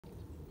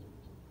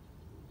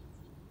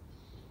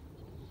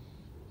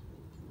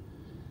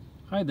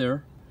Hi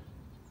there.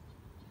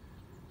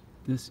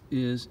 This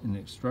is an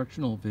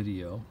instructional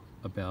video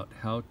about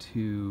how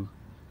to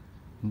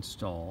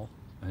install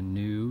a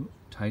new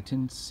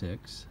Titan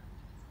 6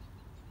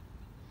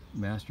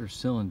 master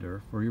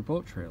cylinder for your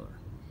boat trailer.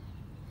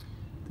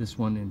 This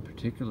one in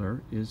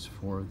particular is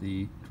for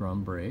the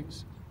drum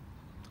brakes.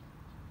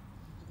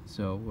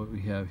 So what we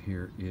have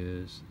here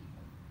is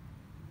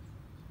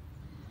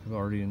I've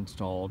already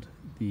installed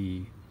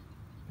the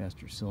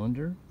master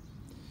cylinder,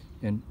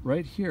 and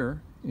right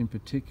here in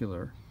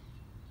particular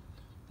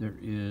there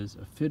is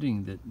a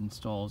fitting that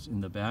installs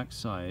in the back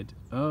side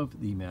of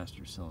the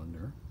master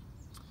cylinder.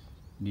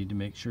 You need to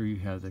make sure you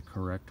have the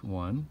correct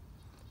one.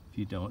 If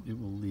you don't, it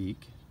will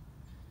leak.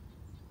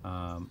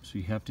 So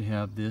you have to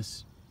have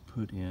this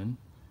put in.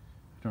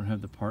 I don't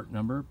have the part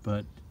number,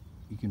 but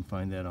you can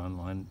find that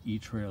online,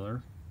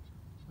 eTrailer,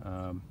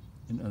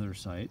 and other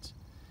sites.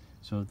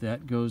 So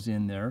that goes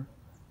in there,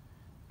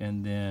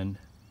 and then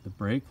the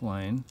brake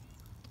line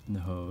and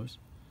the hose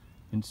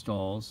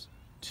installs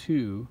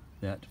to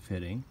that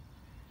fitting.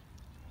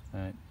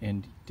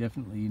 And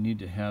definitely you need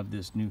to have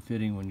this new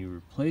fitting when you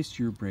replace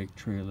your brake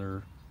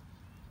trailer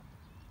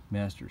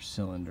master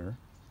cylinder,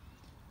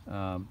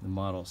 the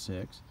Model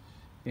 6.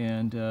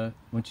 And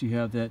once you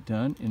have that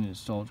done and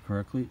installed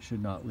correctly, it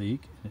should not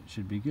leak and it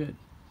should be good.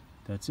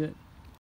 That's it.